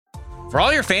For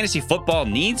all your fantasy football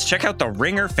needs, check out the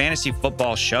Ringer Fantasy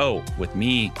Football Show with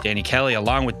me, Danny Kelly,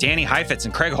 along with Danny Heifetz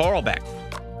and Craig Horlbeck.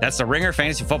 That's the Ringer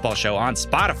Fantasy Football Show on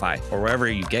Spotify or wherever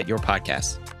you get your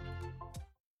podcasts.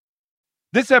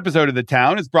 This episode of The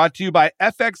Town is brought to you by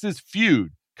FX's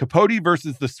Feud, Capote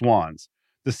versus the Swans.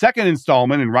 The second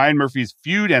installment in Ryan Murphy's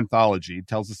Feud anthology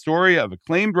tells the story of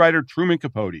acclaimed writer Truman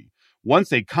Capote,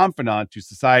 once a confidant to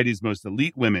society's most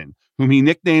elite women, whom he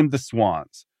nicknamed the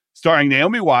Swans. Starring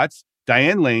Naomi Watts,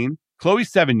 Diane Lane, Chloe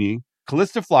Sevigny,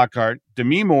 Callista Flockhart,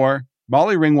 Demi Moore,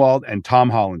 Molly Ringwald, and Tom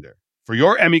Hollander. For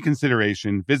your Emmy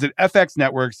consideration, visit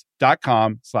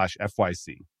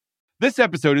fxnetworks.com/FYC. This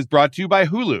episode is brought to you by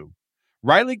Hulu.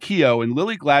 Riley Keough and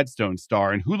Lily Gladstone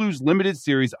star in Hulu's limited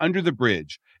series Under the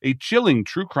Bridge, a chilling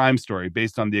true crime story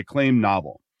based on the acclaimed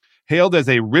novel. Hailed as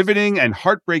a riveting and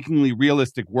heartbreakingly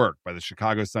realistic work by the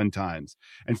Chicago Sun-Times,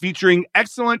 and featuring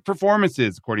excellent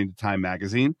performances, according to Time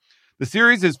magazine, the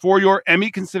series is for your Emmy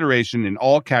consideration in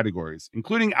all categories,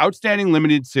 including Outstanding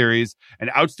Limited Series and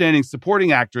Outstanding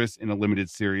Supporting Actress in a Limited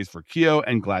Series for Keough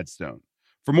and Gladstone.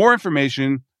 For more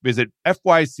information, visit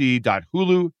fyc.hulu.com.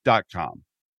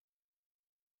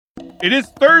 It is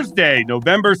Thursday,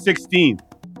 November 16th.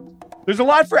 There's a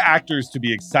lot for actors to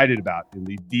be excited about in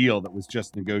the deal that was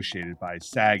just negotiated by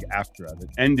SAG-AFTRA that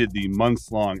ended the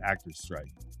months-long actors'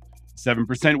 strike.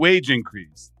 7% wage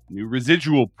increase, new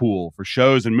residual pool for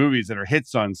shows and movies that are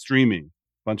hits on streaming,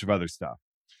 a bunch of other stuff.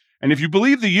 And if you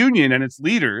believe the union and its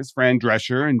leaders, Fran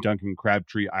Drescher and Duncan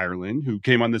Crabtree Ireland, who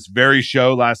came on this very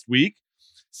show last week,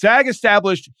 SAG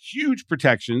established huge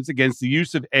protections against the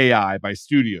use of AI by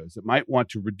studios that might want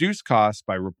to reduce costs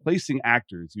by replacing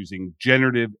actors using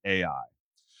generative AI.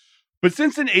 But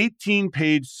since an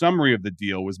 18-page summary of the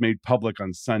deal was made public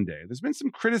on Sunday, there's been some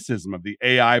criticism of the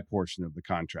AI portion of the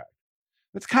contract.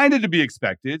 That's kind of to be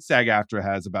expected. SAG-AFTRA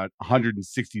has about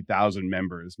 160,000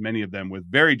 members, many of them with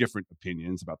very different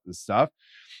opinions about this stuff.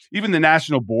 Even the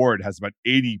national board has about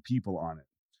 80 people on it.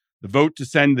 The vote to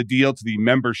send the deal to the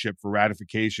membership for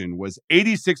ratification was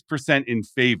 86% in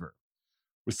favor,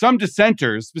 with some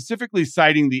dissenters specifically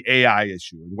citing the AI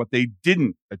issue and what they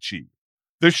didn't achieve.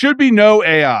 There should be no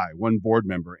AI, one board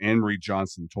member, Anne-Marie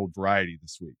Johnson, told Variety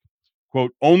this week.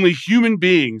 Quote, only human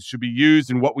beings should be used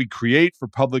in what we create for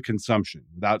public consumption.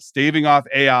 Without staving off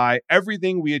AI,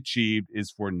 everything we achieved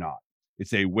is for naught.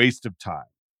 It's a waste of time.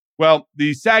 Well,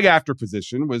 the SAG-AFTRA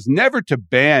position was never to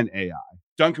ban AI.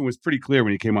 Duncan was pretty clear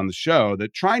when he came on the show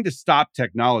that trying to stop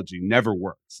technology never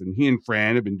works. And he and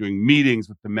Fran have been doing meetings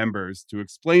with the members to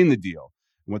explain the deal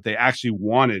and what they actually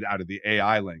wanted out of the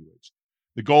AI language.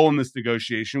 The goal in this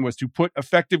negotiation was to put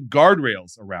effective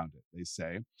guardrails around it, they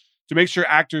say, to make sure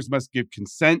actors must give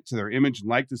consent to their image and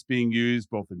likeness being used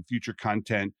both in future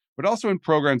content, but also in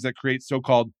programs that create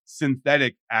so-called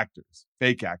synthetic actors,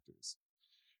 fake actors.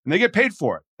 And they get paid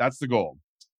for it. That's the goal.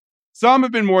 Some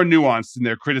have been more nuanced in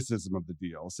their criticism of the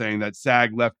deal, saying that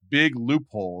SAG left big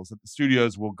loopholes that the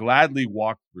studios will gladly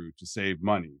walk through to save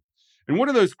money. And one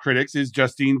of those critics is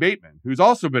Justine Bateman, who's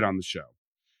also been on the show.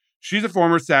 She's a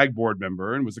former SAG board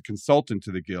member and was a consultant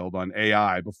to the Guild on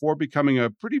AI before becoming a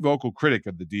pretty vocal critic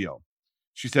of the deal.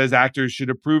 She says actors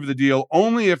should approve the deal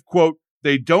only if, quote,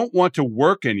 they don't want to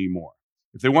work anymore,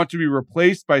 if they want to be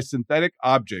replaced by synthetic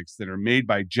objects that are made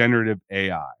by generative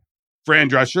AI. Fran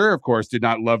Drescher, of course, did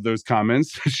not love those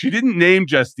comments. She didn't name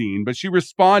Justine, but she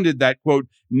responded that, quote,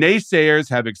 naysayers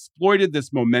have exploited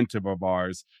this momentum of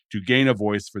ours to gain a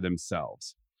voice for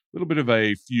themselves. A little bit of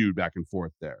a feud back and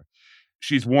forth there.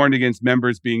 She's warned against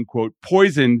members being, quote,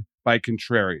 poisoned by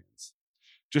contrarians.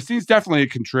 Justine's definitely a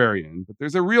contrarian, but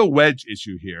there's a real wedge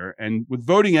issue here. And with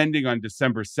voting ending on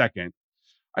December 2nd,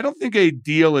 I don't think a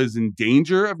deal is in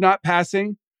danger of not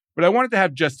passing, but I wanted to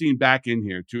have Justine back in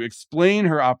here to explain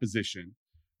her opposition.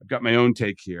 I've got my own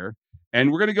take here,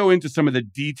 and we're going to go into some of the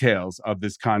details of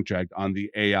this contract on the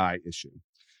AI issue.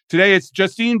 Today, it's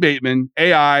Justine Bateman,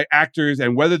 AI, actors,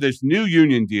 and whether this new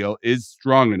union deal is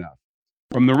strong enough.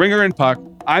 From The Ringer and Puck,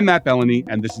 I'm Matt Bellany,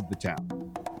 and this is The Town.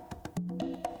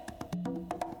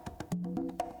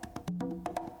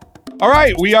 All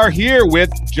right, we are here with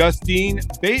Justine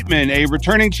Bateman, a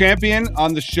returning champion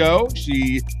on the show.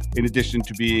 She, in addition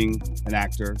to being an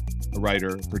actor, a writer,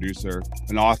 a producer,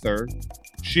 an author,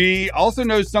 she also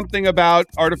knows something about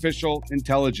artificial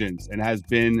intelligence and has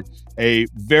been a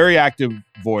very active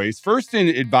voice, first in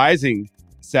advising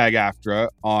SAG-AFTRA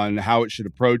on how it should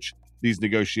approach these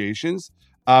negotiations,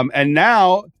 and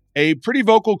now a pretty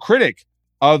vocal critic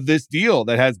of this deal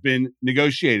that has been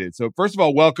negotiated. So first of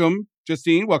all, welcome,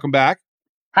 Justine. Welcome back.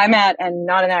 Hi, Matt, and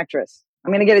not an actress.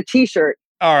 I'm going to get a T-shirt.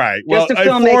 All right. Well, a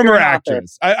former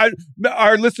actress.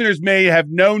 Our listeners may have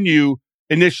known you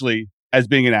initially as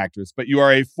being an actress, but you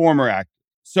are a former actor.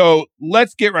 So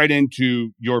let's get right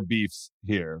into your beefs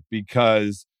here,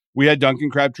 because we had Duncan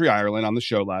Crabtree Ireland on the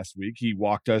show last week. He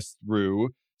walked us through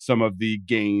some of the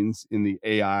gains in the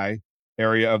AI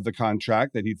area of the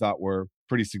contract that he thought were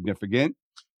pretty significant.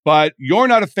 But you're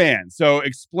not a fan. So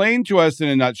explain to us in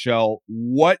a nutshell,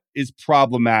 what is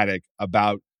problematic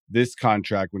about this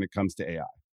contract when it comes to AI?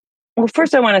 Well,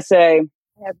 first, I want to say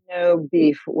I have no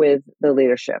beef with the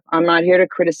leadership. I'm not here to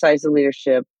criticize the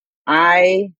leadership.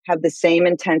 I have the same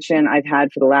intention I've had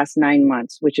for the last 9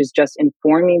 months, which is just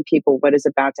informing people what is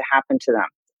about to happen to them.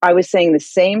 I was saying the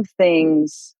same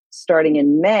things starting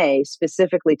in May,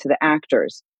 specifically to the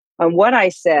actors. And what I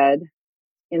said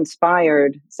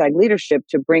inspired SAG leadership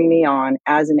to bring me on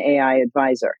as an AI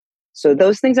advisor. So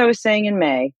those things I was saying in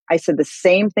May, I said the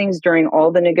same things during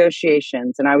all the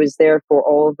negotiations, and I was there for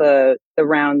all the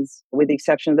rounds with the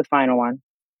exception of the final one.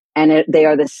 And they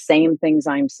are the same things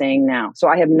I'm saying now. So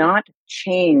I have not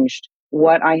changed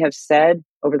what I have said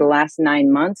over the last 9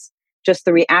 months. Just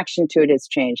the reaction to it has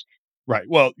changed. Right.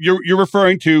 Well, you're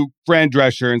referring to Fran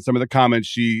Drescher and some of the comments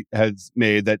she has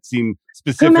made that seem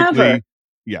specifically. Whomever.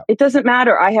 Yeah. It doesn't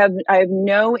matter. I have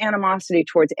no animosity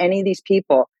towards any of these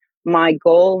people. My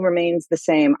goal remains the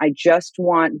same. I just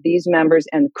want these members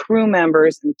and crew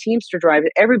members and Teamster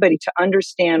drivers, everybody to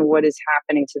understand what is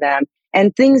happening to them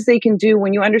and things they can do.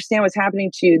 When you understand what's happening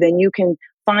to you, then you can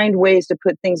find ways to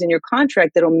put things in your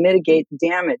contract that'll mitigate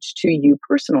damage to you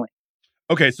personally.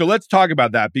 Okay, so let's talk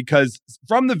about that, because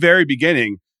from the very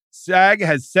beginning, SAG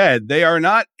has said they are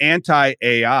not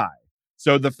anti-AI.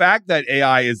 So the fact that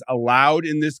AI is allowed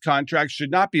in this contract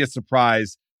should not be a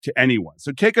surprise to anyone.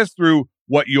 So take us through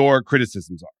what your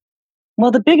criticisms are.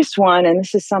 Well, the biggest one, and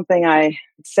this is something I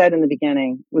said in the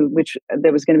beginning, which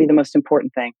that was going to be the most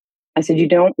important thing. I said, you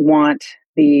don't want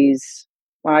these,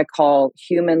 what I call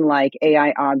human-like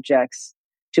AI objects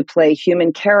to play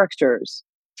human characters,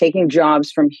 taking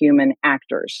jobs from human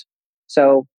actors.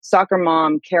 So soccer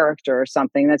mom character or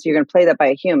something, you're going to play that by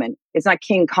a human. It's not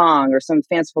King Kong or some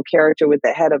fanciful character with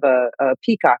the head of a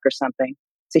peacock or something.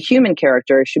 It's a human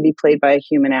character. It should be played by a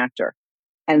human actor.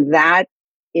 And that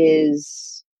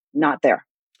is not there.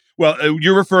 Well,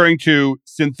 you're referring to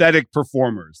synthetic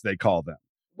performers, they call them.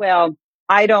 Well,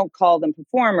 I don't call them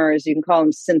performers. You can call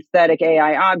them synthetic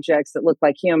AI objects that look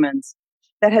like humans.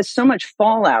 That has so much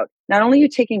fallout. Not only are you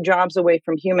taking jobs away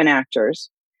from human actors,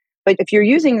 but if you're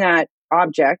using that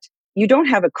object, you don't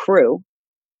have a crew,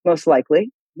 most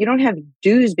likely. You don't have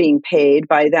dues being paid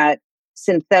by that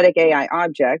synthetic AI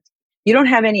object. You don't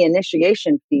have any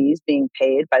initiation fees being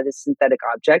paid by this synthetic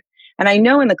object. And I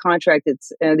know in the contract,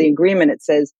 it's the agreement, it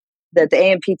says that the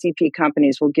AMPTP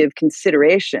companies will give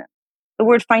consideration. The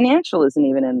word financial isn't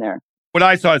even in there. What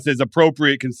I saw, it says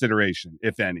appropriate consideration,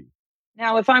 if any.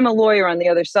 Now, if I'm a lawyer on the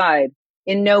other side,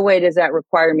 in no way does that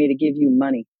require me to give you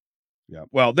money. Yeah.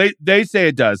 Well, they say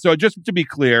it does. So just to be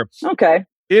clear, okay,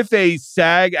 if a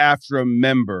SAG-AFTRA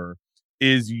member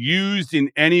is used in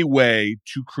any way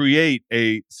to create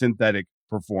a synthetic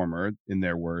performer, in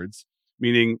their words,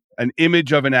 meaning an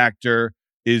image of an actor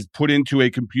is put into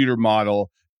a computer model,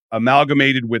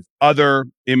 amalgamated with other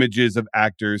images of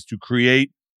actors to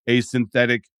create a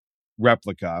synthetic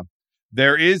replica,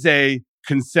 there is a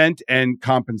consent and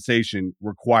compensation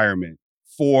requirement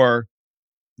for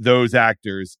those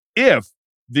actors if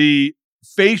the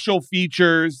facial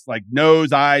features like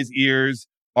nose, eyes, ears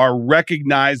are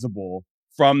recognizable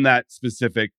from that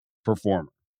specific performer.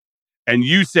 And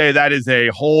you say that is a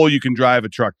hole you can drive a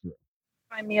truck through.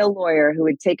 Find me a lawyer who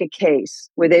would take a case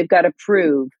where they've got to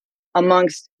prove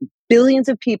amongst billions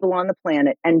of people on the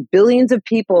planet and billions of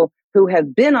people who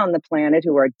have been on the planet,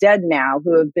 who are dead now,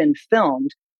 who have been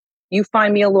filmed. You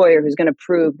find me a lawyer who's going to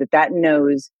prove that that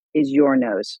nose is your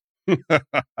nose.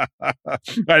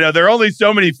 I know there are only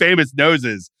so many famous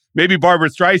noses. Maybe Barbara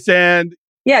Streisand.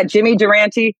 Yeah, Jimmy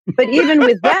Durante. But even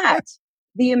with that,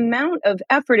 the amount of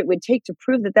effort it would take to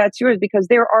prove that that's yours, because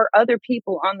there are other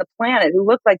people on the planet who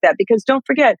look like that. Because don't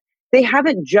forget, they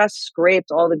haven't just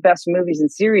scraped all the best movies and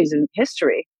series in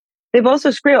history. They've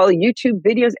also scraped all the YouTube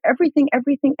videos, everything.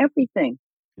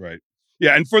 Right.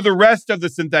 Yeah. And for the rest of the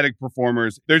synthetic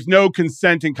performers, there's no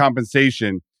consent and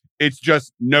compensation. It's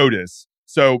just notice.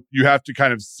 So you have to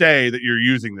kind of say that you're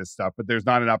using this stuff, but there's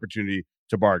not an opportunity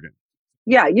to bargain.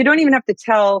 Yeah, you don't even have to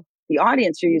tell the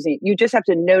audience you're using it. You just have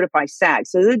to notify SAG.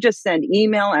 So they'll just send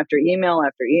email after email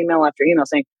after email after email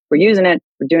saying, we're using it,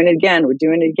 we're doing it again, we're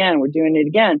doing it again, we're doing it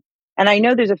again. And I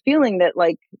know there's a feeling that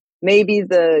like maybe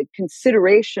the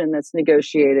consideration that's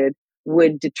negotiated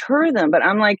would deter them, but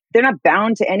I'm like, they're not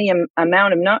bound to any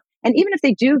amount of not. And even if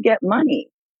they do get money,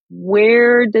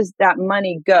 where does that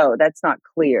money go? That's not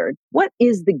clear. What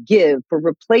is the give for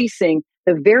replacing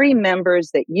the very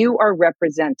members that you are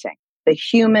representing, the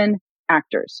human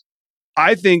actors?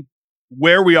 I think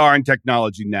where we are in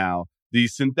technology now, the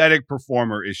synthetic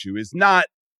performer issue is not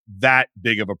that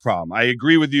big of a problem. I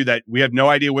agree with you that we have no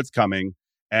idea what's coming.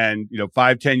 And,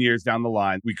 5, 10 years down the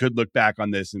line, we could look back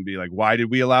on this and be like, why did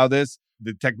we allow this?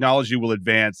 The technology will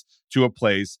advance to a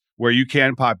place where you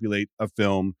can populate a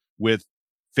film with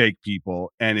fake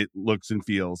people and it looks and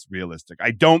feels realistic.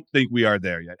 I don't think we are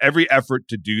there yet. Every effort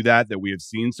to do that we have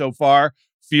seen so far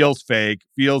feels fake,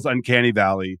 feels uncanny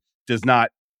valley, does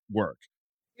not work.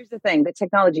 Here's the thing, the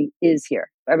technology is here.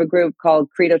 I have a group called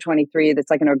Credo 23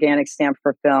 that's like an organic stamp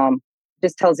for film.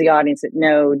 Just tells the audience that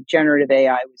no generative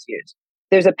AI was used.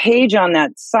 There's a page on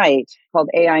that site called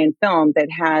AI in Film that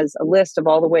has a list of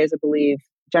all the ways I believe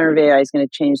generative AI is going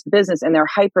to change the business. And there are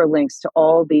hyperlinks to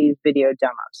all these video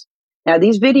demos. Now,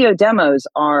 these video demos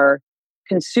are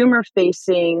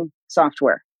consumer-facing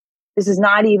software. This is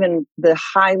not even the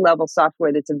high-level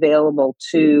software that's available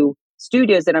to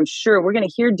studios that I'm sure we're going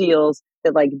to hear deals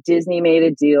that like Disney made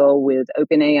a deal with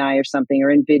OpenAI or something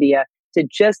or NVIDIA to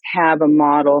just have a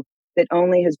model that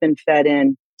only has been fed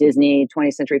in Disney,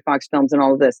 20th Century Fox films and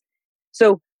all of this.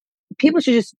 So people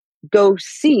should just go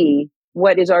see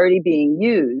what is already being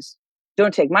used.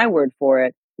 Don't take my word for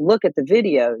it. Look at the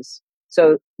videos.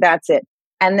 So that's it.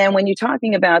 And then when you're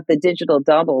talking about the digital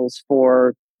doubles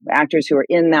for actors who are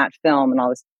in that film and all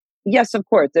this, yes, of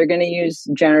course, they're going to use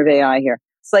generative AI here.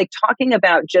 It's like talking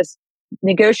about just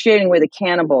negotiating with a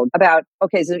cannibal about,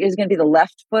 okay, so is it going to be the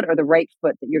left foot or the right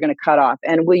foot that you're going to cut off?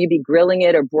 And will you be grilling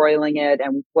it or broiling it?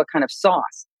 And what kind of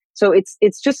sauce? So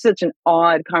it's just such an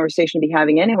odd conversation to be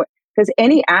having anyway. Because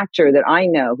any actor that I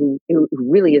know who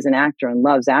really is an actor and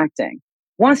loves acting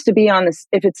wants to be on this.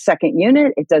 If it's second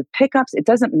unit, it does pickups, it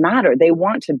doesn't matter. They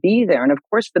want to be there. And of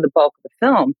course, for the bulk of the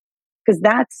film, because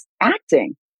that's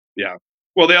acting. Yeah.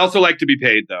 Well, they also like to be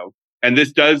paid, though. And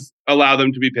this does allow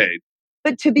them to be paid.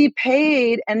 But to be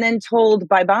paid and then told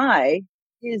bye-bye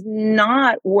is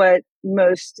not what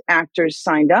most actors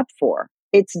signed up for.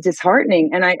 It's disheartening.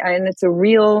 And it's a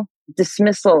real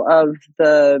dismissal of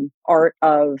the art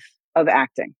of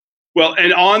acting. Well,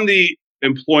 and on the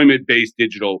employment-based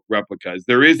digital replicas,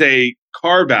 there is a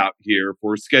carve-out here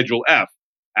for Schedule F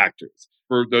actors.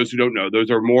 For those who don't know, those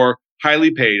are more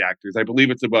highly paid actors. I believe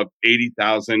it's above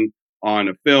 $80,000 on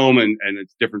a film, and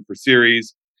it's different for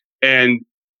series. And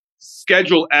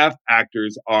Schedule F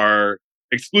actors are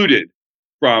excluded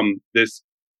from this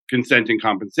consenting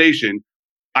compensation.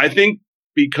 I think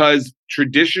because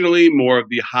traditionally more of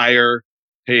the higher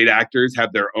paid actors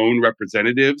have their own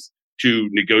representatives to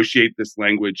negotiate this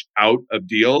language out of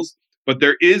deals. But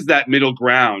there is that middle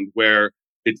ground where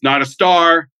it's not a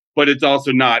star, but it's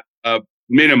also not a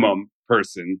minimum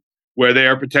person, where they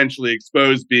are potentially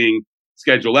exposed being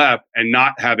Schedule F and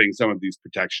not having some of these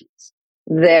protections.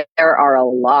 There are a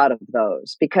lot of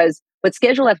those, because what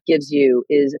Schedule F gives you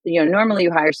is, normally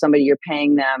you hire somebody, you're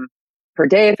paying them per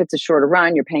day if it's a shorter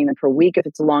run, you're paying them per week if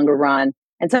it's a longer run.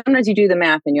 And sometimes you do the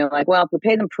math and you're like, well, if we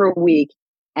pay them per week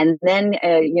and then,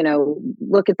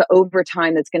 look at the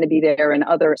overtime that's going to be there and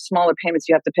other smaller payments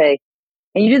you have to pay.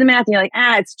 And you do the math and you're like,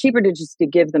 it's cheaper to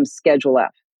give them Schedule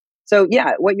F. So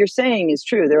yeah, what you're saying is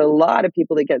true. There are a lot of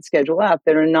people that get Schedule F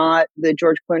that are not the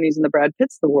George Clooney's and the Brad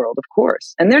Pitts of the world, of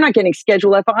course. And they're not getting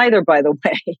Schedule F either, by the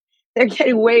way. They're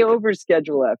getting way over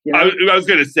Schedule F. I was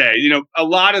going to say, a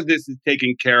lot of this is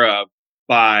taken care of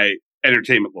by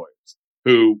entertainment lawyers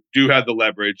who do have the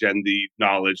leverage and the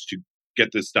knowledge to get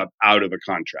this stuff out of a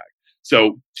contract.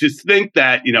 So to think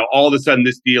that, all of a sudden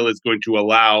this deal is going to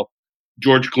allow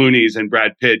George Clooney's and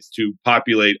Brad Pitt's to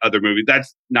populate other movies,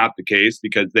 that's not the case,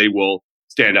 because they will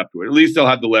stand up to it. At least they'll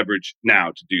have the leverage now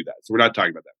to do that. So we're not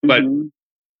talking about that. But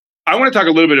I want to talk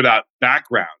a little bit about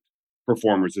background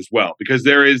performers as well, because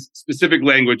there is specific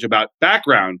language about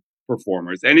background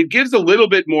performers, and it gives a little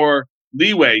bit more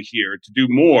leeway here to do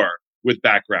more with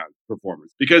background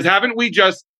performers. Because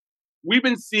we've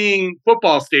been seeing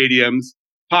football stadiums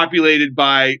populated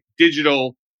by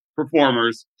digital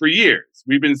performers for years.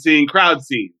 We've been seeing crowd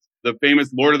scenes, the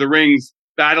famous Lord of the Rings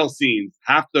battle scenes.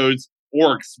 Half those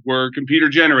orcs were computer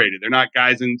generated. They're not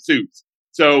guys in suits.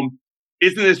 So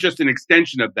isn't this just an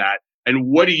extension of that? And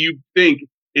what do you think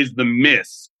is the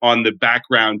miss on the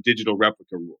background digital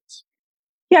replica rules?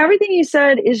 Yeah, everything you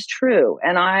said is true.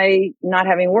 And I, not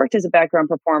having worked as a background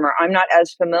performer, I'm not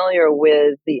as familiar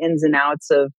with the ins and outs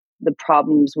of the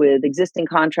problems with existing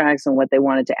contracts and what they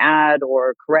wanted to add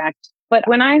or correct. But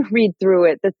when I read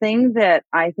through it, the thing that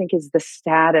I think is the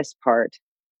saddest part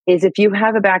is if you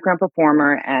have a background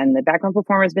performer and the background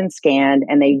performer has been scanned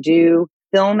and they do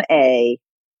film A,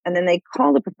 and then they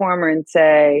call the performer and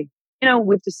say,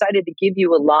 we've decided to give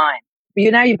you a line.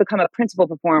 Now you become a principal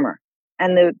performer.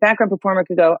 And the background performer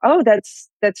could go, oh, that's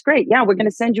great. Yeah, we're going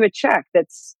to send you a check.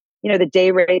 That's, the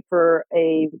day rate for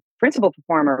a principal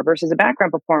performer versus a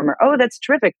background performer. Oh, that's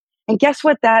terrific. And guess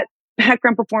what? That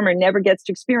background performer never gets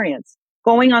to experience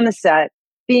going on the set,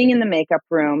 being in the makeup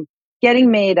room,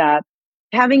 getting made up,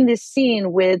 having this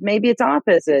scene with maybe it's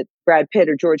opposite Brad Pitt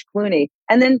or George Clooney,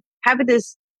 and then having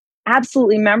this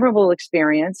absolutely memorable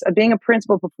experience of being a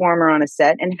principal performer on a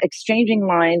set and exchanging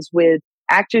lines with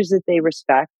actors that they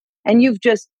respect. And you've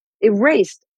just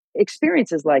erased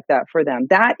experiences like that for them.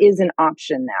 That is an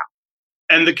option now.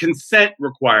 And the consent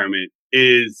requirement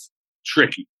is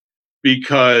tricky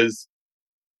because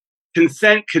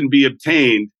consent can be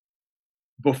obtained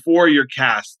before you're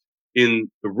cast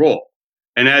in the role.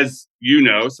 And as you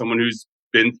know, someone who's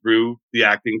been through the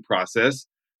acting process,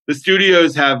 the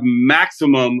studios have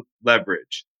maximum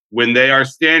leverage when they are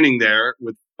standing there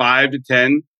with 5 to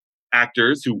 10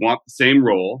 actors who want the same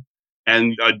role,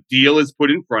 and a deal is put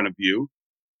in front of you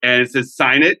and it says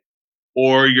sign it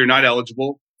or you're not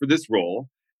eligible for this role.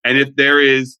 And if there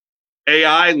is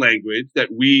AI language that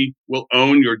we will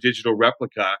own your digital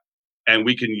replica and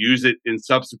we can use it in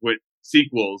subsequent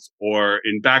sequels or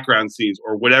in background scenes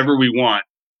or whatever we want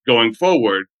going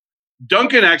forward,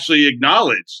 Duncan actually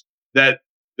acknowledged that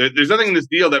there's nothing in this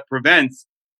deal that prevents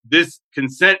this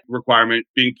consent requirement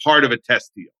being part of a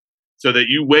test deal so that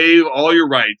you waive all your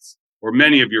rights or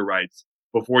many of your rights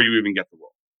before you even get the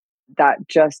role. That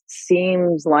just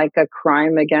seems like a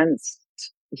crime against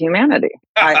humanity.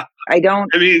 I don't...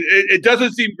 I mean, it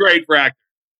doesn't seem great for actors.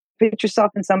 Put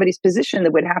yourself in somebody's position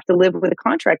that would have to live with a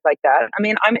contract like that. I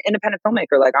mean, I'm an independent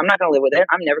filmmaker. Like, I'm not going to live with it.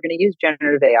 I'm never going to use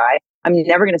generative AI. I'm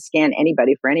never going to scan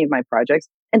anybody for any of my projects.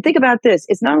 And think about this.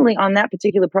 It's not only on that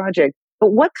particular project,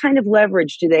 but what kind of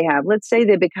leverage do they have? Let's say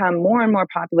they become more and more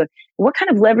popular. What kind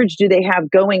of leverage do they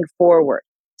have going forward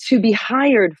to be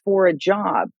hired for a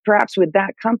job, perhaps with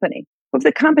that company? Well, if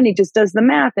the company just does the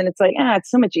math and it's like, it's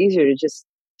so much easier to just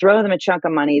throw them a chunk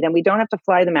of money, then we don't have to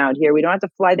fly them out here. We don't have to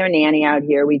fly their nanny out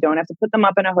here. We don't have to put them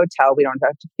up in a hotel. We don't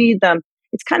have to feed them.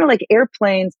 It's kind of like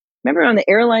airplanes. Remember on the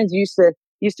airlines, you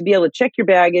used to be able to check your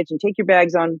baggage and take your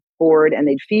bags on board and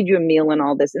they'd feed you a meal and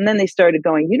all this. And then they started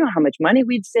going, you know how much money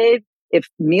we'd save if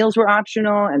meals were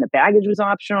optional and the baggage was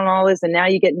optional and all this. And now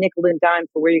you get nickel and dime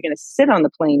for where you're going to sit on the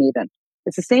plane even.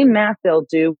 It's the same math they'll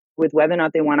do with whether or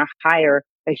not they want to hire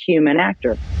a human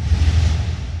actor.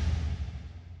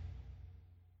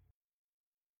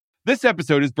 This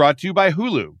episode is brought to you by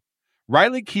Hulu.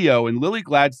 Riley Keough and Lily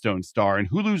Gladstone star in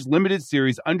Hulu's limited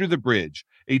series Under the Bridge,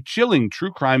 a chilling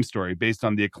true crime story based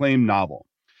on the acclaimed novel.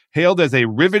 Hailed as a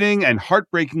riveting and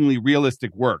heartbreakingly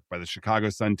realistic work by the Chicago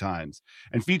Sun-Times,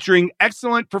 and featuring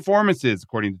excellent performances,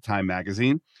 according to Time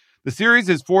magazine, the series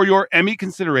is for your Emmy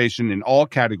consideration in all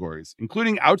categories,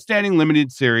 including Outstanding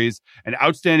Limited Series and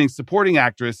Outstanding Supporting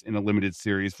Actress in a Limited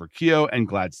Series for Keough and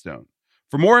Gladstone.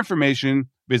 For more information,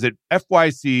 visit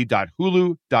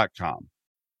fyc.hulu.com.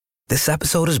 This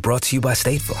episode is brought to you by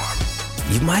State Farm.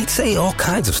 You might say all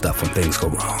kinds of stuff when things go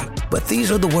wrong, but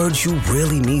these are the words you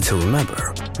really need to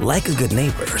remember. Like a good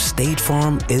neighbor, State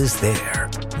Farm is there.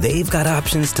 They've got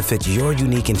options to fit your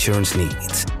unique insurance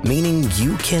needs, meaning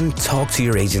you can talk to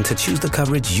your agent to choose the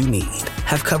coverage you need,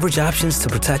 have coverage options to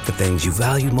protect the things you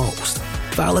value most,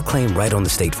 file a claim right on the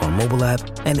State Farm mobile app,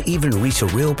 and even reach a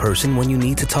real person when you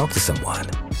need to talk to someone.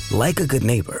 Like a good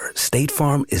neighbor, State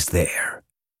Farm is there.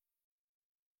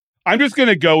 I'm just going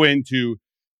to go into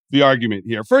the argument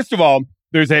here. First of all,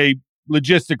 there's a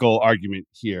logistical argument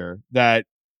here that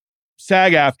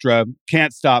SAG-AFTRA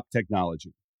can't stop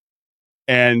technology.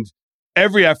 And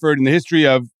every effort in the history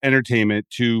of entertainment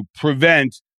to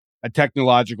prevent a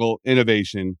technological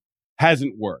innovation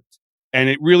hasn't worked. And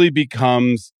it really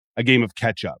becomes a game of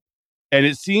catch up. And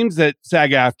it seems that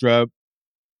SAG-AFTRA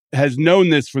has known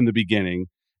this from the beginning.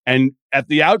 And at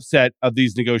the outset of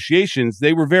these negotiations,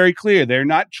 they were very clear. They're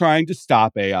not trying to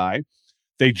stop AI.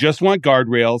 They just want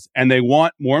guardrails, and they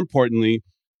want, more importantly,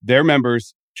 their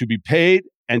members to be paid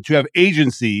and to have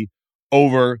agency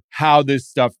over how this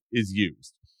stuff is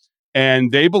used.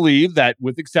 And they believe that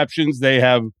with exceptions, they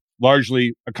have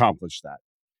largely accomplished that.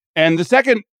 And the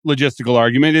second logistical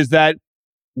argument is that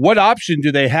what option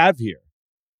do they have here?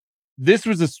 This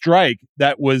was a strike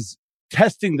that was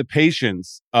testing the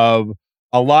patience of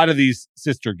a lot of these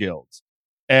sister guilds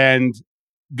and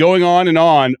going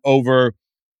on over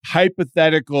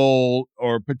hypothetical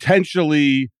or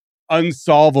potentially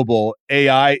unsolvable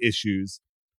AI issues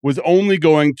was only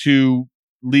going to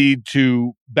lead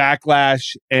to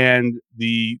backlash and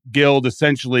the guild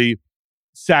essentially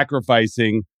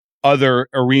sacrificing other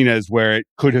arenas where it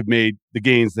could have made the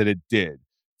gains that it did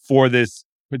for this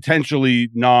potentially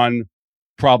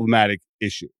non-problematic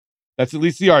issue. That's at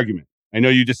least the argument. I know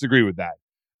you disagree with that.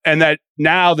 And that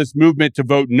now this movement to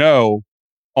vote no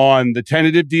on the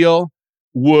tentative deal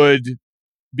would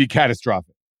be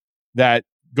catastrophic. That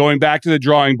going back to the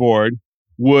drawing board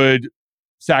would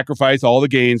sacrifice all the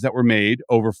gains that were made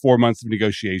over 4 months of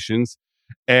negotiations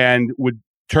and would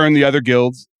turn the other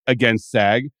guilds against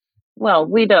SAG. Well,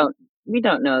 we don't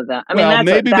know that. I mean,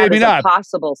 maybe not. A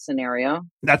possible scenario.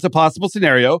 That's a possible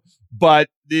scenario, but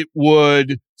it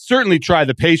would certainly try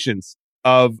the patience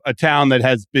of a town that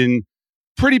has been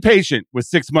pretty patient with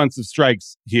 6 months of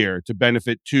strikes here to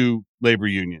benefit two labor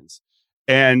unions.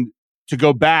 And to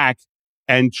go back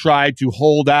and try to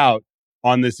hold out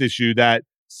on this issue that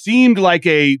seemed like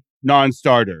a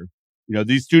non-starter. You know,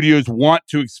 these studios want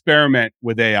to experiment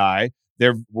with AI.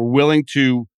 Were willing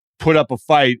to put up a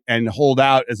fight and hold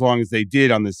out as long as they did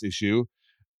on this issue.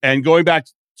 And going back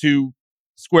to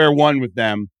square one with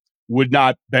them would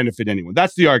not benefit anyone.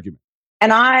 That's the argument.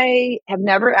 And I have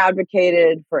never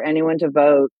advocated for anyone to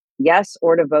vote yes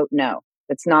or to vote no.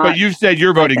 It's not. But you've said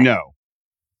you're voting no.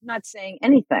 I'm not saying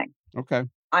anything. Okay.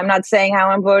 I'm not saying how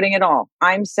I'm voting at all.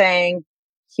 I'm saying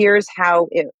here's how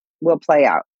it will play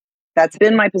out. That's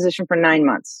been my position for 9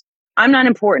 months. I'm not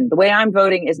important. The way I'm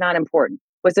voting is not important.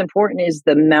 What's important is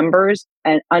the members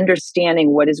and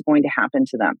understanding what is going to happen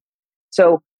to them.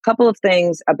 So a couple of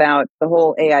things about the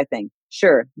whole AI thing.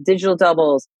 Sure, digital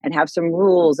doubles and have some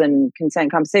rules and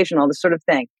consent compensation, all this sort of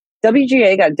thing.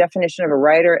 WGA got a definition of a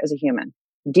writer as a human.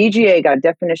 DGA got a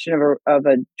definition of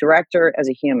a director as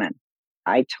a human.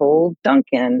 I told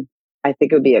Duncan, I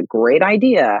think it would be a great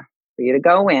idea for you to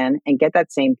go in and get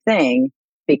that same thing,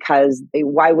 because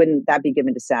why wouldn't that be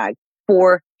given to SAG?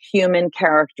 For human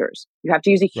characters. You have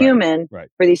to use a human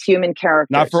for these human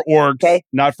characters. Not for orcs, okay?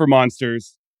 Not for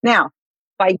monsters. Now,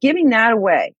 by giving that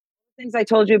away, things I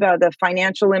told you about the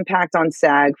financial impact on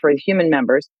SAG for human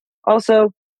members,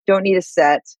 also don't need a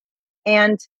set.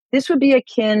 And this would be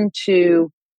akin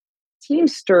to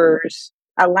Teamsters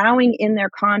allowing in their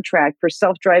contract for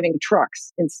self-driving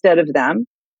trucks instead of them.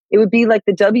 It would be like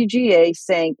the WGA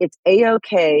saying it's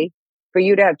A-OK for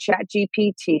you to have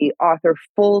ChatGPT author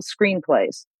full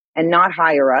screenplays and not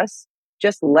hire us.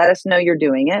 Just let us know you're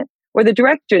doing it. Or the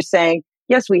director saying,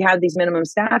 yes, we have these minimum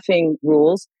staffing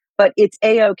rules, but it's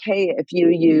A-OK if you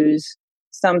use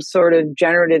some sort of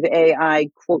generative AI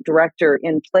quote director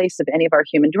in place of any of our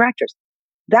human directors.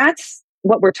 That's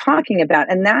what we're talking about.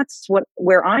 And that's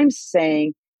where I'm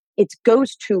saying it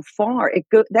goes too far.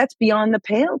 That's beyond the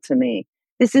pale to me.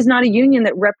 This is not a union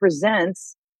that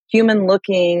represents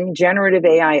human-looking generative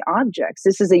AI objects.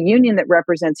 This is a union that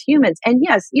represents humans. And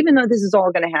yes, even though this is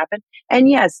all going to happen, and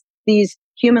yes, these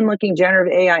human-looking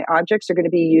generative AI objects are going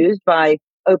to be used by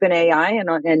OpenAI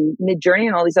and Midjourney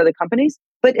and all these other companies,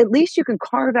 but at least you can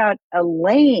carve out a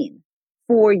lane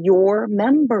for your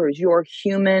members, your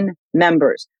human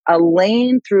members, a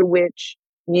lane through which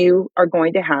you are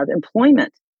going to have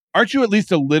employment. Aren't you at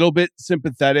least a little bit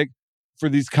sympathetic for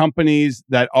these companies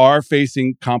that are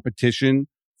facing competition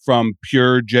from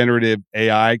pure generative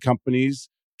AI companies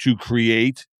to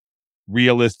create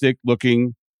realistic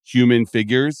looking human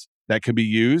figures that can be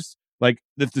used? Like,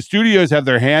 if the studios have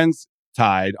their hands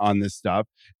tied on this stuff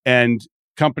and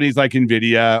companies like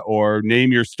NVIDIA or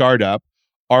name your startup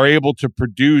are able to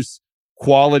produce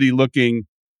quality looking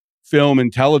film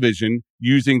and television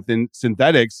using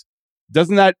synthetics,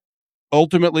 doesn't that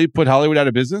ultimately put Hollywood out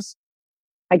of business?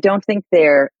 I don't think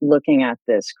they're looking at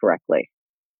this correctly.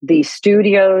 The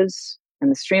studios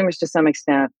and the streamers to some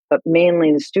extent, but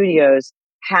mainly the studios,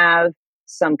 have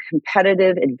some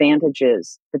competitive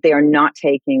advantages that they are not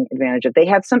taking advantage of. They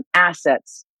have some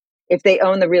assets. If they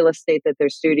own the real estate that their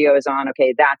studio is on,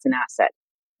 okay, that's an asset.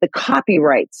 The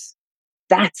copyrights,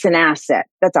 that's an asset.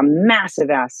 That's a massive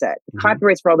asset.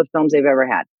 Copyrights for all the films they've ever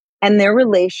had. And their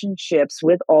relationships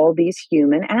with all these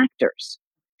human actors.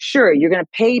 Sure, you're going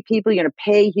to pay people, you're going to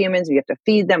pay humans, you have to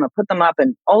feed them and put them up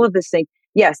and all of this thing.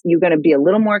 Yes, you're going to be a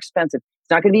little more expensive.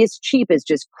 It's not going to be as cheap as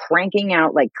just cranking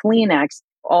out like Kleenex,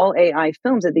 all AI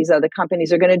films that these other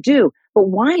companies are going to do. But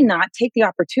why not take the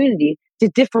opportunity to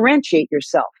differentiate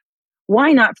yourself?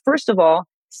 Why not, first of all,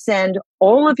 send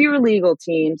all of your legal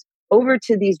teams over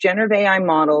to these generative AI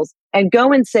models and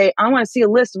go and say, I want to see a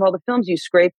list of all the films you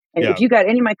scrape. And if you got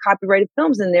any of my copyrighted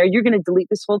films in there, you're going to delete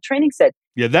this whole training set.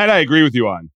 Yeah, that I agree with you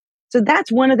on. So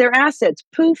that's one of their assets.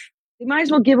 Poof, they might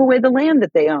as well give away the land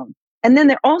that they own. And then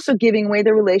they're also giving away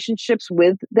their relationships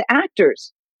with the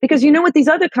actors. Because you know what these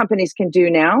other companies can do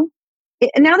now?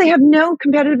 And now they have no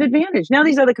competitive advantage. Now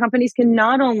these other companies can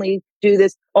not only do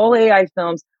this all AI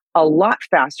films a lot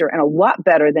faster and a lot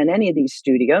better than any of these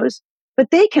studios,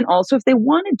 but they can also, if they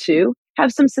wanted to,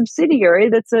 have some subsidiary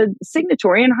that's a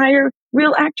signatory and hire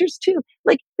real actors too.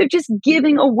 Like they're just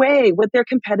giving away what their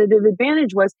competitive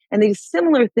advantage was. And the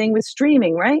similar thing with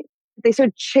streaming, right? They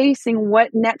started chasing what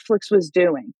Netflix was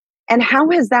doing. And how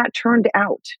has that turned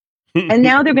out? And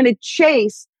now they're going to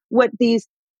chase what these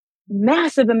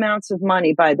massive amounts of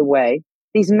money, by the way,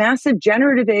 these massive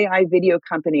generative AI video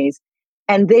companies,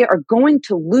 and they are going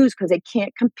to lose because they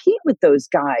can't compete with those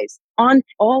guys on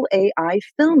all AI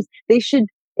films. They should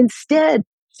instead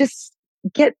just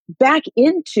get back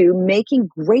into making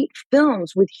great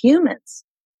films with humans.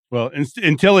 Well,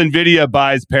 until NVIDIA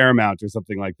buys Paramount or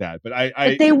something like that. But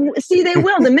But they will.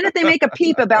 The minute they make a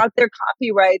peep about their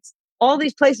copyrights, all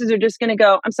these places are just going to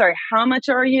go, I'm sorry, how much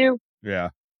are you? Yeah.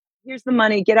 Here's the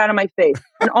money, get out of my face.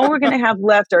 And all we're going to have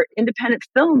left are independent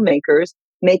filmmakers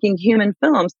making human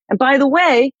films. And by the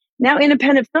way, now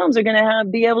independent films are going to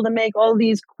be able to make all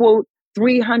these, quote,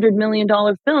 $300 million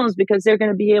films because they're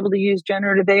going to be able to use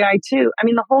generative AI too. I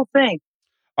mean, the whole thing.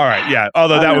 All right, yeah.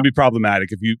 Although that would be problematic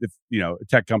if a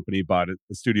tech company bought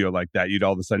a studio like that, you'd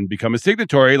all of a sudden become a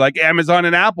signatory, like Amazon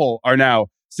and Apple are now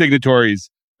signatories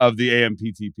of the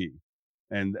AMPTP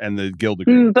and the Guild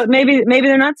Agreement. But maybe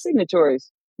they're not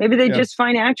signatories. Maybe they just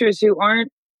find actors who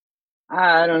aren't.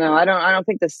 I don't know. I don't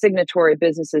think the signatory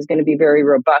business is going to be very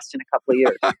robust in a couple of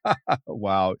years.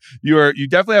 Wow, you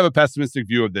definitely have a pessimistic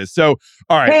view of this. So,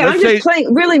 all right. Hey, I'm just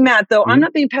playing. Really, Matt. Though I'm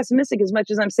not being pessimistic as much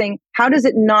as I'm saying, how does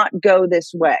it not go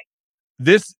this way?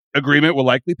 This agreement will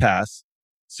likely pass.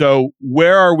 So,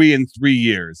 where are we in 3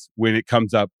 years when it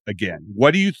comes up again?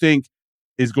 What do you think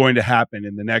is going to happen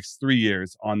in the next 3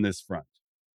 years on this front?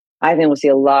 I think we'll see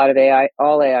a lot of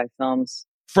all AI films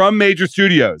from major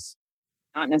studios.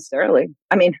 Not necessarily.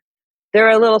 I mean, they're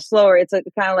a little slower. It's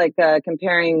kind of like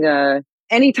comparing.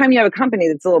 Anytime you have a company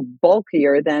that's a little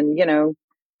bulkier than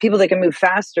people that can move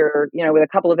faster, with a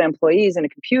couple of employees and a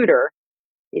computer,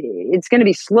 it's going to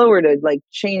be slower to like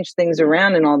change things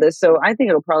around and all this. So I think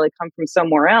it'll probably come from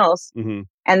somewhere else, and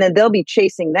then they'll be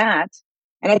chasing that.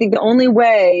 And I think the only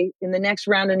way in the next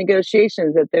round of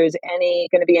negotiations that there's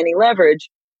going to be any leverage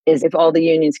is if all the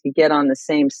unions could get on the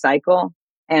same cycle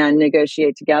and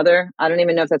negotiate together. I don't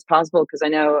even know if that's possible because I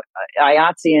know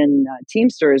IATSE and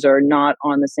Teamsters are not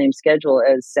on the same schedule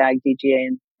as SAG, DGA,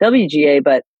 and WGA,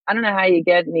 but I don't know how you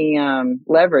get any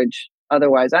leverage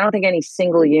otherwise. I don't think any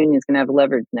single union is going to have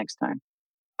leverage next time.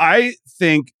 I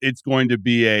think it's going to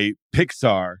be a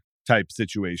Pixar type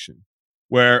situation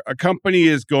where a company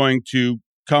is going to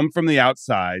come from the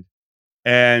outside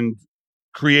and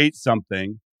create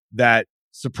something that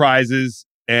surprises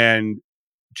and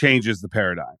changes the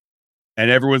paradigm. And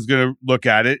everyone's going to look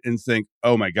at it and think,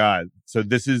 oh my God, so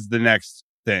this is the next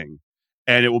thing.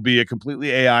 And it will be a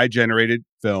completely AI generated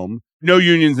film, no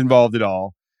unions involved at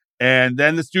all. And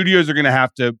then the studios are going to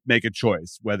have to make a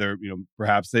choice whether,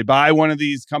 perhaps they buy one of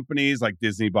these companies like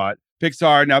Disney bought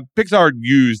Pixar. Now, Pixar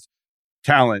used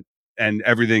talent and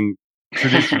everything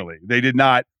traditionally. They did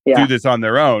not do this on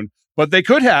their own, but they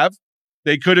could have.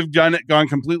 They could have gone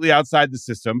completely outside the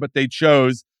system, but they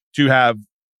chose to have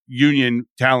union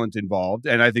talent involved,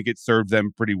 and I think it served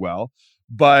them pretty well.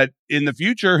 But in the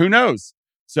future, who knows?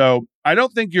 So I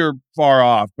don't think you're far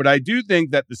off, but I do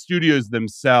think that the studios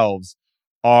themselves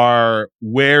are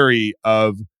wary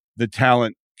of the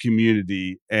talent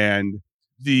community and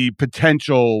the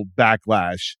potential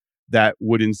backlash that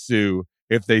would ensue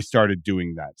if they started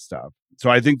doing that stuff. So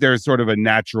I think there's sort of a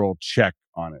natural check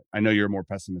on it. I know you're more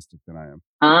pessimistic than I am.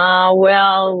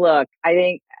 Well, look, I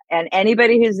think, and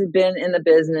anybody who's been in the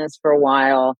business for a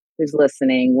while who's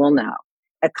listening will know.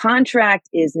 A contract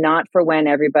is not for when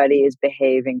everybody is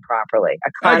behaving properly.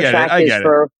 A contract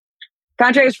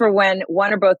is for when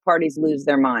one or both parties lose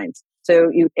their minds. So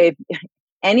if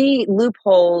any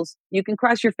loopholes, you can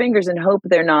cross your fingers and hope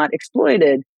they're not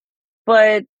exploited,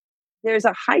 but there's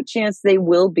a high chance they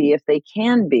will be if they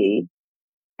can be.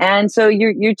 And so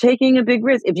you're taking a big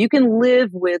risk. If you can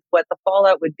live with what the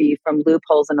fallout would be from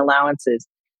loopholes and allowances,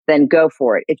 then go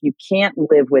for it. If you can't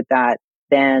live with that,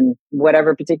 then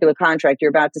whatever particular contract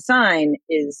you're about to sign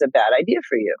is a bad idea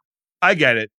for you. I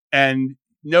get it. And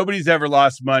nobody's ever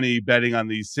lost money betting on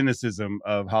the cynicism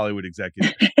of Hollywood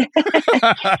executives.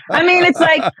 I mean, it's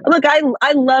like, look,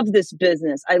 I love this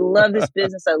business. I love this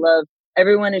business. I love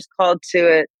everyone who's called to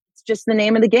it. It's just the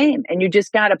name of the game. And you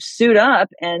just got to suit up.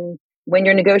 And when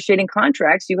you're negotiating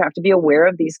contracts, you have to be aware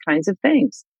of these kinds of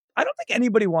things. I don't think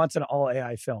anybody wants an all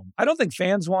AI film. I don't think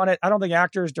fans want it. I don't think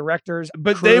actors, directors,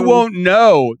 But crew. they won't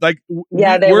know. Like,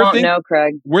 Yeah, they won't know,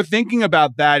 Craig. We're thinking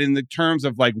about that in the terms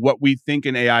of like what we think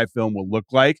an AI film will look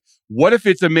like. What if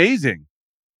it's amazing?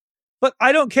 But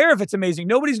I don't care if it's amazing.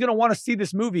 Nobody's going to want to see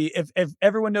this movie if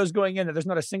everyone knows going in that there's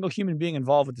not a single human being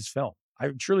involved with this film. I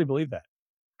truly believe that.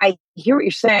 I hear what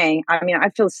you're saying. I mean, I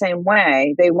feel the same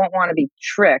way. They won't want to be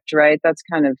tricked, right? That's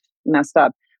kind of messed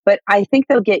up. But I think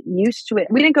they'll get used to it.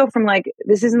 We didn't go from like,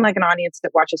 this isn't like an audience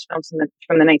that watches films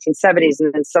from the 1970s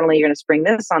and then suddenly you're going to spring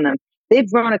this on them.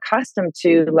 They've grown accustomed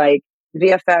to like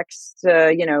VFX,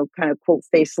 kind of quote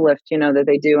facelift, that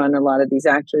they do on a lot of these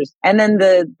actors. And then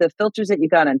the filters that you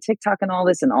got on TikTok and all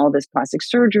this plastic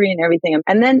surgery and everything.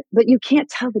 And then, but you can't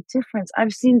tell the difference.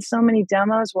 I've seen so many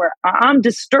demos where I'm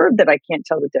disturbed that I can't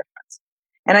tell the difference.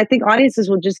 And I think audiences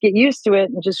will just get used to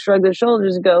it and just shrug their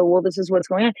shoulders and go, well, this is what's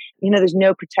going on. There's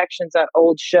no protections on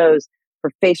old shows for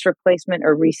face replacement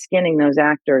or reskinning those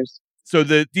actors. So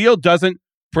the deal doesn't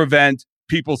prevent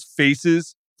people's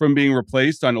faces from being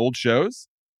replaced on old shows?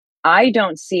 I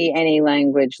don't see any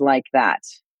language like that.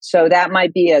 So that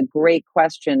might be a great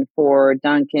question for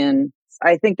Duncan.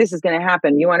 I think this is going to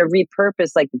happen. You want to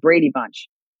repurpose like the Brady Bunch.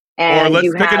 Or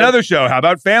let's pick another show. How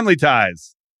about Family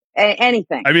Ties?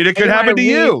 Anything. I mean, it could happen to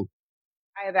you.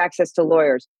 I have access to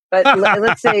lawyers, but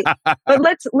let's say,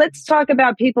 let's talk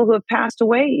about people who have passed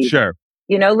away. Sure.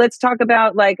 Let's talk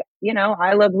about like,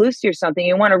 I Love Lucy or something.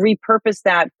 You want to repurpose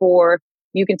that for,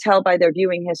 you can tell by their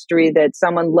viewing history that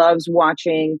someone loves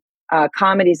watching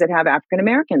comedies that have African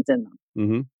Americans in them.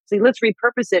 Mm-hmm. So let's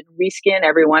repurpose it and reskin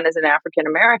everyone as an African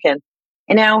American.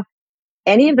 And now,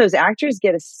 any of those actors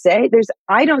get a say?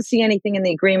 I don't see anything in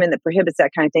the agreement that prohibits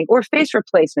that kind of thing. Or face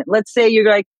replacement. Let's say you're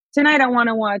like, tonight I want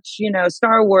to watch,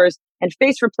 Star Wars and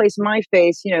face replace my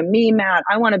face. Me, Matt,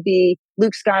 I want to be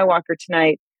Luke Skywalker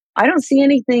tonight. I don't see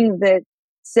anything that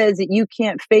says that you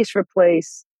can't face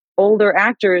replace older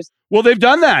actors. Well, they've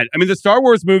done that. I mean, the Star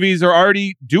Wars movies are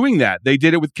already doing that. They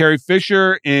did it with Carrie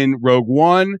Fisher in Rogue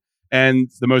One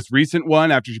and the most recent one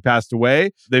after she passed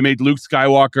away. They made Luke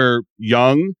Skywalker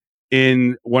young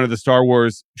in one of the Star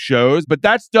Wars shows, but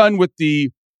that's done with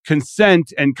the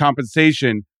consent and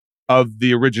compensation of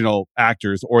the original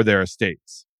actors or their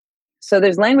estates. So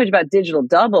there's language about digital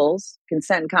doubles,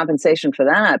 consent and compensation for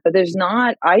that, but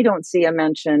I don't see a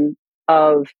mention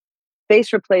of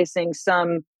face replacing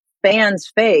some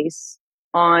fan's face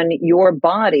on your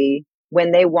body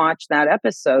when they watch that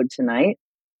episode tonight.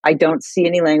 I don't see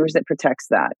any language that protects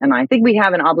that. And I think we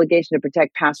have an obligation to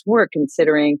protect past work,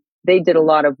 considering they did a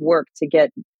lot of work to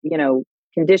get,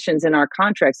 conditions in our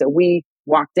contracts that we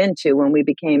walked into when we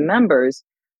became members.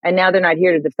 And now they're not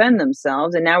here to defend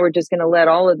themselves. And now we're just going to let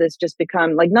all of this just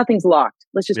become like nothing's locked.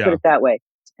 Let's just put it that way.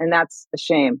 And that's a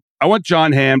shame. I want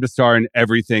John Hamm to star in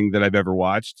everything that I've ever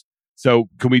watched. So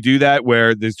can we do that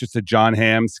where there's just a John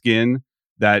Hamm skin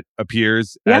that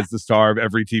appears as the star of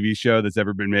every TV show that's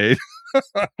ever been made?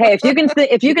 Hey, if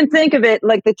you can think of it,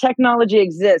 like the technology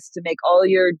exists to make all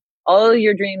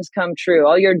your dreams come true.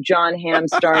 All your John Hamm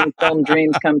starring film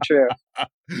dreams come true.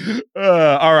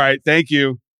 All right. Thank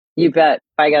you. You bet.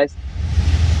 Bye, guys.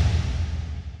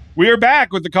 We are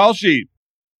back with the call sheet.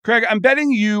 Craig, I'm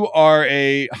betting you are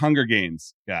a Hunger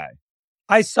Games guy.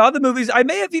 I saw the movies. I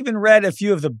may have even read a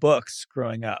few of the books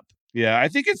growing up. Yeah, I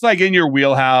think it's like in your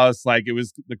wheelhouse. Like it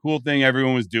was the cool thing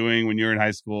everyone was doing when you were in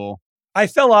high school. I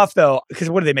fell off though, because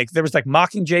what did they make? There was like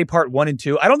Mockingjay Part 1 and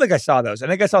 2. I don't think I saw those. I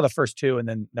think I saw the first two and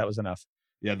then that was enough.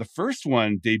 Yeah, the first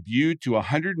one debuted to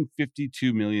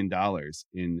 $152 million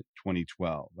in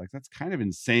 2012. Like that's kind of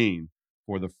insane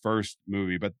for the first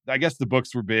movie. But I guess the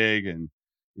books were big and,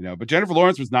 but Jennifer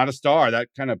Lawrence was not a star. That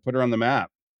kind of put her on the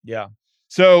map. Yeah.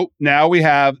 So now we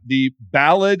have the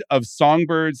Ballad of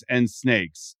Songbirds and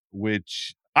Snakes,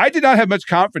 which I did not have much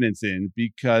confidence in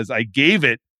because I gave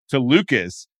it to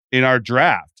Lucas in our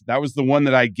draft. That was the one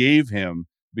that I gave him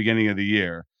beginning of the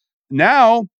year.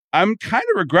 Now I'm kind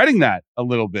of regretting that a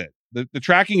little bit. The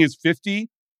tracking is 50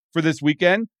 for this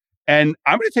weekend, and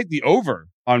I'm going to take the over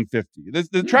on 50.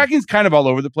 The tracking is kind of all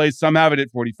over the place. Some have it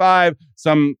at 45.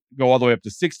 Some go all the way up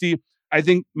to 60. I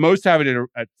think most have it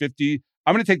at 50.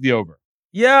 I'm going to take the over.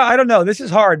 Yeah, I don't know. This is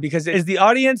hard because is the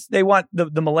audience, they want the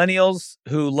millennials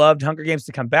who loved Hunger Games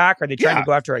to come back? Are they trying to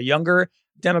go after a younger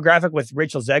demographic with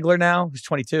Rachel Zegler now, who's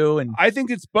 22? And I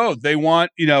think it's both. They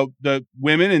want, the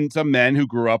women and some men who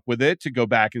grew up with it to go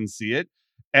back and see it.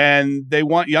 And they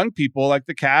want young people like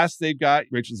the cast. They've got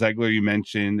Rachel Zegler, you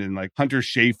mentioned, and like Hunter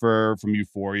Schafer from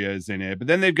Euphoria is in it. But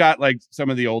then they've got like some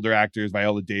of the older actors,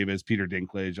 Viola Davis, Peter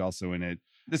Dinklage also in it.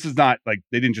 This is not like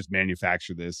they didn't just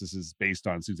manufacture this. This is based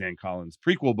on Suzanne Collins'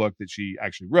 prequel book that she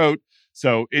actually wrote.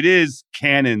 So it is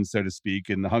canon, so to speak,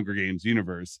 in the Hunger Games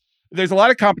universe. There's a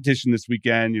lot of competition this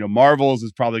weekend. Marvel's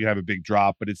is probably going to have a big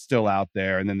drop, but it's still out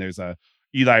there. And then there's a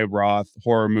Eli Roth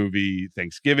horror movie,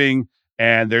 Thanksgiving.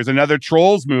 And there's another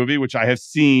Trolls movie, which I have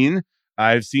seen.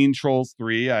 I've seen Trolls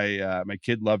 3. My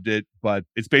kid loved it, but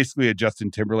it's basically a Justin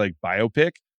Timberlake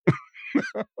biopic.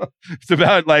 It's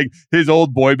about like his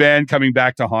old boy band coming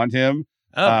back to haunt him.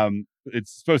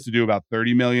 It's supposed to do about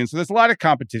 30 million. So there's a lot of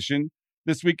competition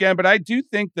this weekend, but I do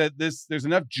think that there's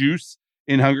enough juice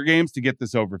in Hunger Games to get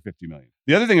this over 50 million.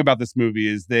 The other thing about this movie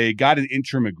is they got an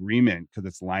interim agreement because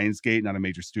it's Lionsgate, not a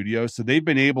major studio. So they've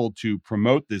been able to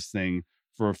promote this thing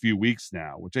for a few weeks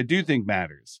now, which I do think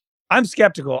matters. I'm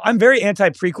skeptical. I'm very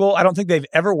anti-prequel. I don't think they've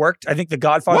ever worked. I think The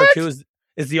Godfather 2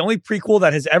 is the only prequel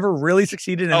that has ever really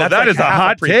succeeded. And that is a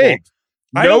hot take.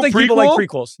 I don't think people like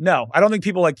prequels. No, I don't think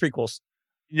people like prequels.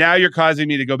 Now you're causing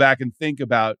me to go back and think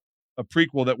about a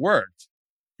prequel that worked.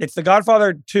 It's The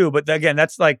Godfather 2, but again,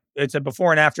 that's like, it's a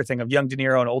before and after thing of young De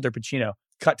Niro and older Pacino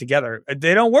cut together.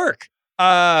 They don't work.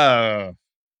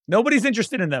 Nobody's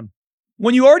interested in them.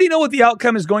 When you already know what the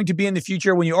outcome is going to be in the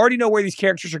future, when you already know where these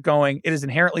characters are going, it is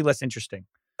inherently less interesting.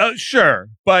 Sure,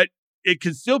 but it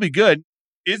can still be good.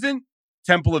 Isn't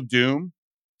Temple of Doom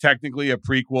technically a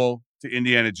prequel to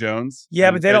Indiana Jones?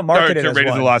 Yeah, but they don't market it as Raiders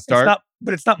one. of the Lost Ark.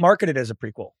 But it's not marketed as a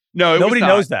prequel. No, nobody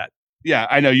knows that. Yeah,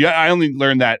 I know. I only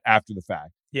learned that after the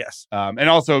fact. Yes. And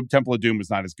also Temple of Doom was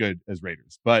not as good as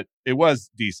Raiders, but it was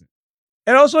decent.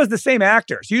 It also has the same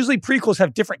actors. Usually prequels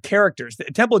have different characters.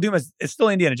 Temple of Doom is still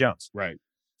Indiana Jones. Right.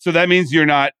 So that means you're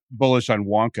not bullish on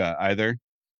Wonka either.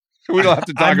 We don't have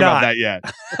to talk about that yet.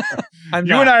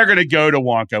 You and I are going to go to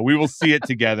Wonka. We will see it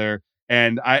together.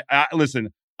 And I listen,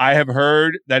 I have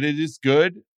heard that it is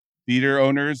good. Theater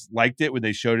owners liked it when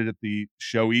they showed it at the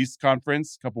Show East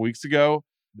conference a couple weeks ago.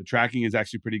 The tracking is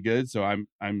actually pretty good. So I'm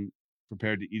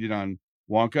prepared to eat it on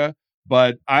Wonka.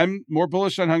 But I'm more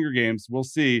bullish on Hunger Games. We'll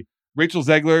see. Rachel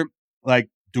Zegler,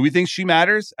 do we think she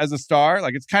matters as a star?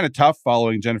 It's kind of tough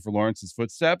following Jennifer Lawrence's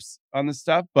footsteps on this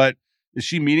stuff, but is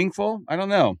she meaningful? I don't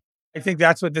know. I think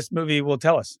that's what this movie will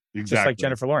tell us. Exactly. Just like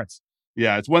Jennifer Lawrence.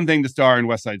 Yeah, it's one thing to star in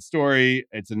West Side Story.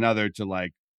 It's another to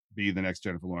be the next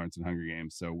Jennifer Lawrence in Hunger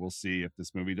Games. So we'll see if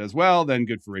this movie does well. Then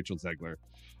good for Rachel Zegler.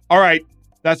 All right,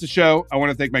 that's the show. I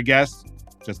want to thank my guest,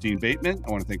 Justine Bateman.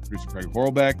 I want to thank producer Craig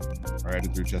Horlbeck, our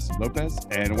editor Justin Lopez,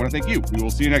 and I want to thank you. We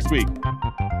will see you next week.